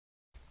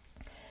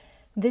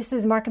This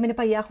is Market Minute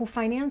by Yahoo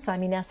Finance.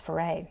 I'm Ines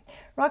Ferre.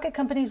 Rocket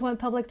Companies went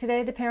public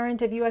today. The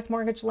parent of U.S.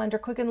 mortgage lender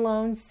Quicken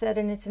Loans said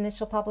in its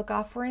initial public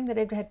offering that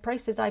it had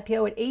priced its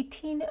IPO at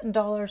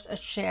 $18 a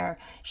share.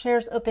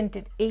 Shares opened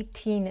at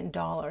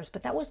 $18,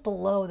 but that was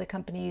below the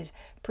company's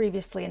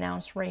previously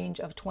announced range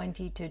of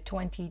 $20 to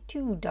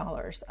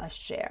 $22 a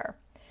share.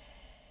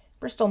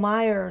 Bristol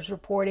Myers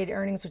reported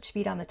earnings which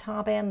beat on the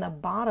top and the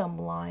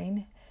bottom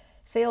line.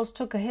 Sales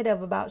took a hit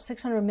of about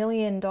 $600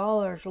 million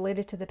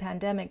related to the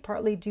pandemic,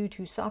 partly due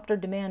to softer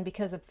demand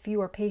because of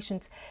fewer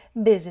patients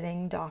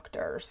visiting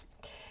doctors.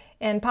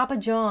 And Papa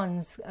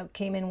John's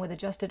came in with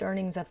adjusted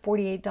earnings of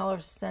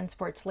 $48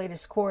 for its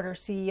latest quarter.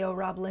 CEO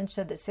Rob Lynch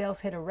said that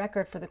sales hit a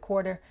record for the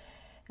quarter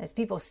as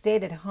people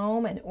stayed at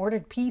home and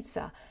ordered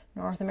pizza.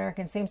 North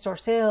American same-store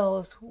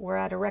sales were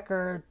at a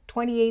record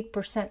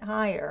 28%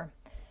 higher.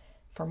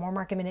 For more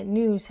Market Minute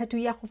news, head to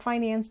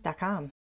yahoofinance.com.